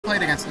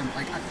played against him.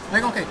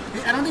 Like okay,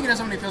 I don't think he does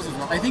it when he feels as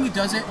well. I think he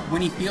does it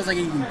when he feels like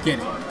he can get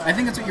it. I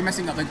think that's what you're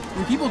messing up. Like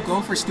when people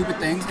go for stupid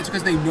things, it's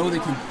because they know they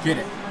can get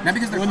it, not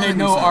because they're when they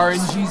know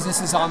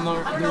RNGesus is on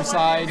their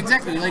side.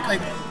 Exactly.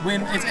 Like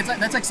when it's like,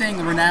 that's like saying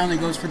Regnilla only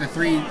goes for the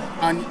three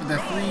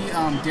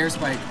dare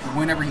spike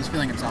whenever he's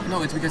feeling himself.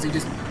 No, it's because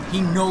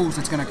he knows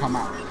it's gonna come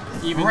out.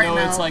 Even though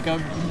it's like a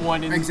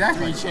 1 in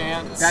 3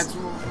 chance.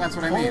 That's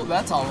what I mean. Oh,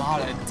 that's a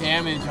lot of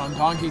damage on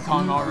Donkey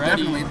Kong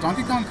already. Definitely.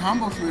 Donkey Kong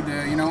combo food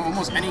to,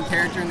 almost any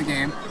character in the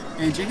game.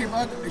 And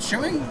JKBUK is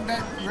showing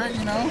that, right,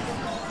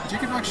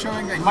 JKBUK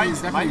showing that he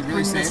is definitely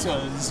really safe. This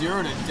to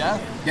 0 to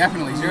death.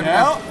 Definitely, 0 to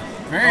death.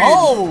 Very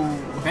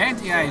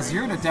Banty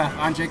 0 to death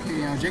on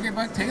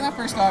JKBUK taking that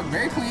first stock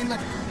very clean.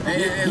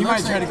 He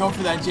might try to go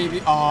for that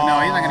JV. Oh. No,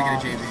 he's not going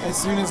to get a JV. As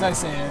soon as I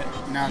say it.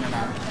 No.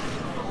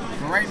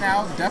 But right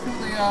now,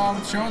 definitely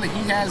showing that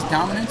he has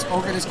dominance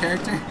over this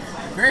character.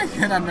 Very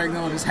good on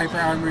Regnilla, just hyper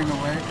armoring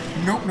away.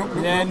 Nope.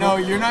 Yeah, no,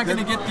 you're not going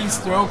to get these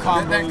throw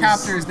combos. That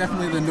copter is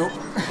definitely the nope.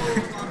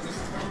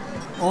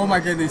 Oh my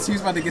goodness, he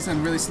was about to get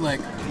something really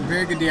slick.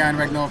 Very good DI on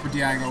Regnilla for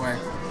DIing away.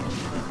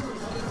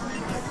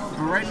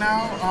 But right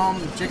now,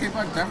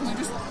 JKBUK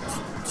definitely just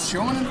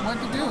showing him what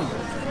to do.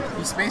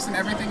 He's spacing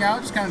everything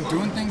out, just kind of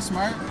doing things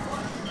smart.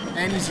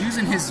 And he's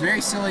using his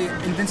very silly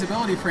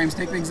invincibility frames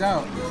to take things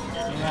out.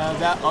 Yeah,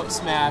 that up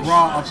smash.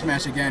 Raw up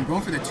smash again,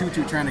 going for the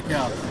 2-2 trying to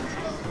kill.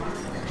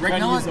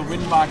 Trying to use the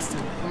wind box to...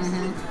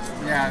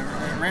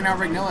 Yeah, right now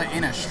Regnilla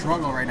in a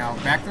struggle right now.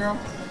 Back throw,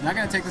 not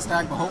going to take the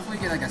stock, but hopefully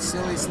get like a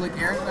silly slick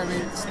air. I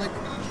mean, slick,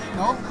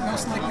 nope, no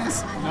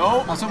slickness.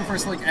 Nope. I was hoping for a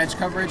slick edge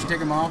coverage to take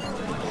him off.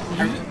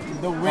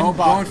 The wind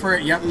box. Going for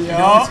it, yep.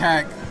 No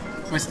attack,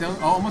 but still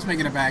almost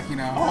making it back,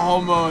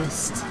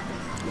 Almost.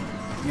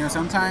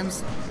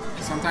 Sometimes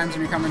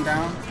when you're coming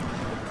down,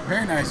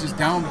 very nice, just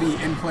down beat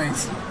in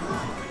place.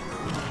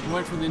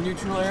 Went for the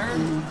neutral air.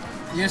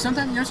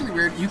 Sometimes, something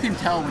weird, you can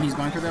tell when he's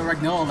going for the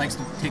Regnilla likes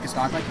to take a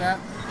stock like that.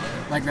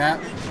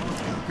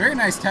 Very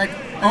nice tech.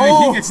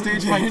 He gets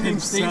stage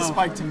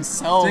spiked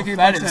himself.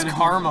 That is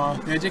karma.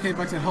 Yeah,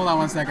 JKBUK said, hold on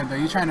 1 second though.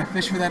 You trying to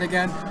fish for that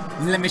again?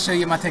 Let me show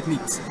you my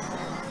techniques.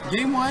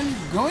 Game 1,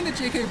 going to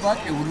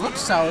JKBUK, it would look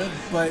solid,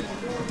 but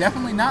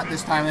definitely not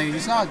this time. Like you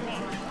saw,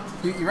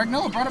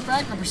 Regnilla brought it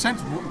back. The percent,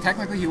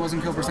 technically he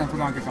wasn't kill percent for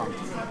Donkey Kong.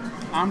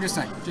 I'm just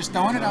saying, just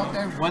throwing it out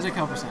there, was a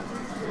kill percent.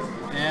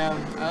 Yeah,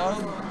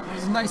 it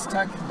was a nice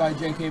tech by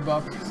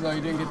JKBUK, so he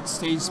didn't get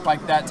stage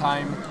spiked that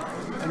time.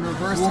 And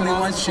reversed Fool me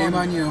once, shame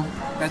on you.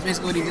 That's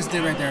basically what he just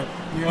did right there.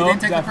 He didn't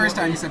take the first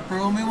time, he said,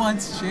 fool me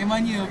once, shame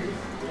on you.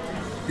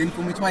 Didn't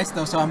fool me twice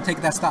though, so I'm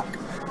taking that stock.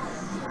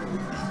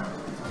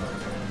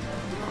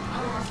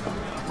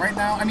 Right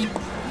now, I mean,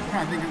 I'm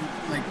trying to think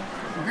of, like,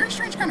 a very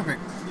strange kind of pick.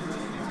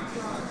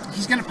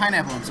 He's gonna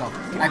pineapple himself.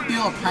 I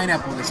feel a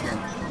pineapple this game.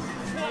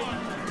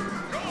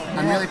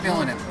 I'm really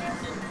feeling it.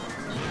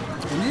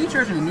 And then he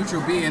charged him a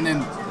neutral B, and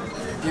then,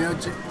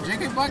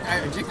 JKBUK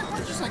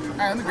just like, alright,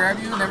 let me grab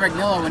you, and then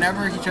Regnilla,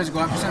 whenever he tries to go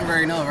after something for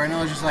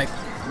Regnilla's just like,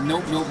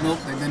 nope,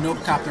 the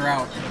nope topped her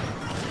out.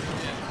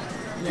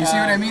 Yeah. You see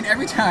what I mean?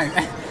 Every time,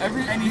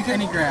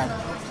 any grab.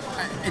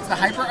 It's the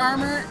hyper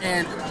armor,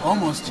 and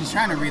almost, he's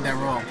trying to read that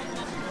roll.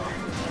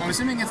 I'm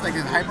assuming it's like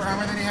the hyper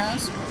armor that he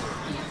has,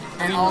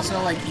 and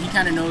also like he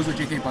kind of knows what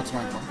JKBUK's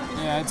going for.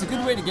 Yeah, it's a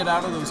good way to get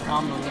out of those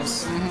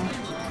combos.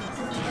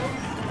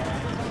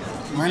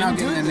 Right now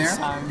getting in there.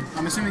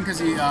 I'm assuming because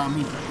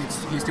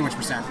he's too much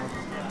percent. You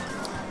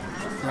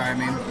know what I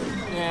mean?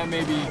 Yeah,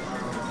 maybe.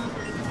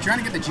 Trying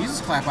to get the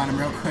Jesus clap on him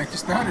real quick,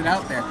 just throwing it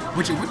out there,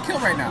 which it would kill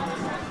right now.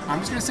 I'm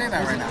just gonna say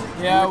that right now.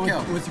 Yeah,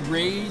 with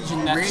rage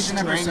and that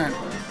strength.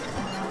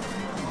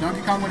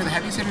 Donkey Kong, one of the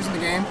heaviest hitters in the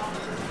game.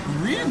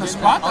 Reading the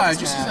spot dodge,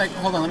 just like,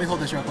 hold on, let me hold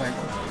this real quick.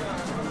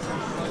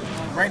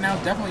 Right now,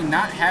 definitely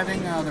not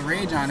having the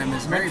rage on him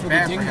is very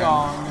bad for him.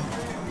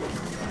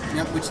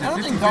 Yep, which I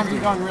don't think Donkey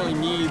Kong really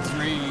needs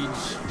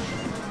rage.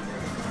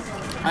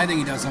 I think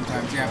he does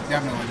sometimes, yeah,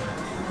 definitely.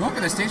 Going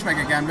for the stage back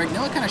again.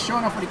 Regnilla kind of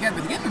showing off what he gets,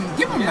 but give him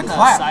the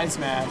clap. Side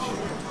smash.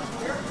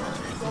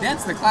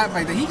 That's the clap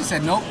right there. He just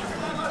said, nope.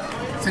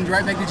 Send you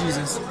right back to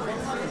Jesus.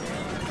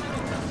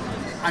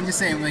 I'm just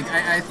saying, like,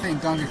 I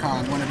think Donkey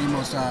Kong, one of the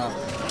most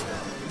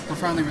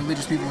profoundly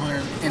religious people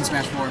here in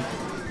Smash 4.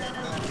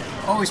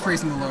 Always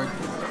praising the Lord.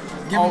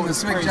 Give him the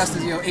swift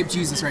justice, ape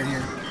Jesus right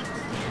here.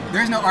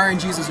 There's no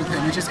RNGesus with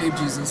him, it's just ape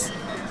Jesus.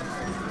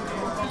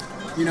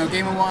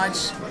 Game &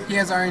 Watch, he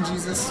has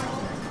RNGesus.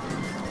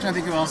 I'm trying to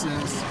think who else it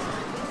is.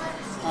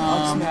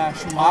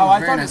 Smash. Wow,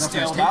 I thought it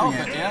scaled out,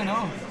 but yeah,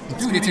 no.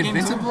 Dude, it's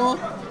invincible,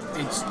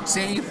 it's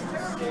safe,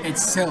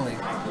 it's silly.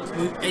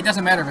 It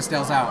doesn't matter if it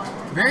stales out.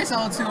 Very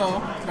solid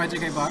 2-0 by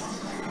JKBUK.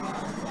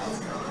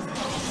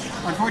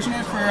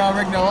 Unfortunate for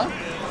Regnilla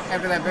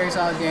after that very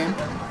solid game.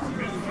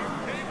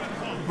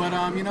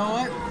 But you know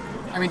what?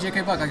 I mean,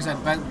 JKBUK, like I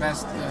said,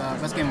 best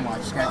Game &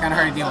 Watch. Kind of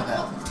hard to deal with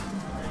that.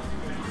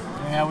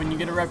 Yeah, when you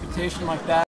get a reputation like that.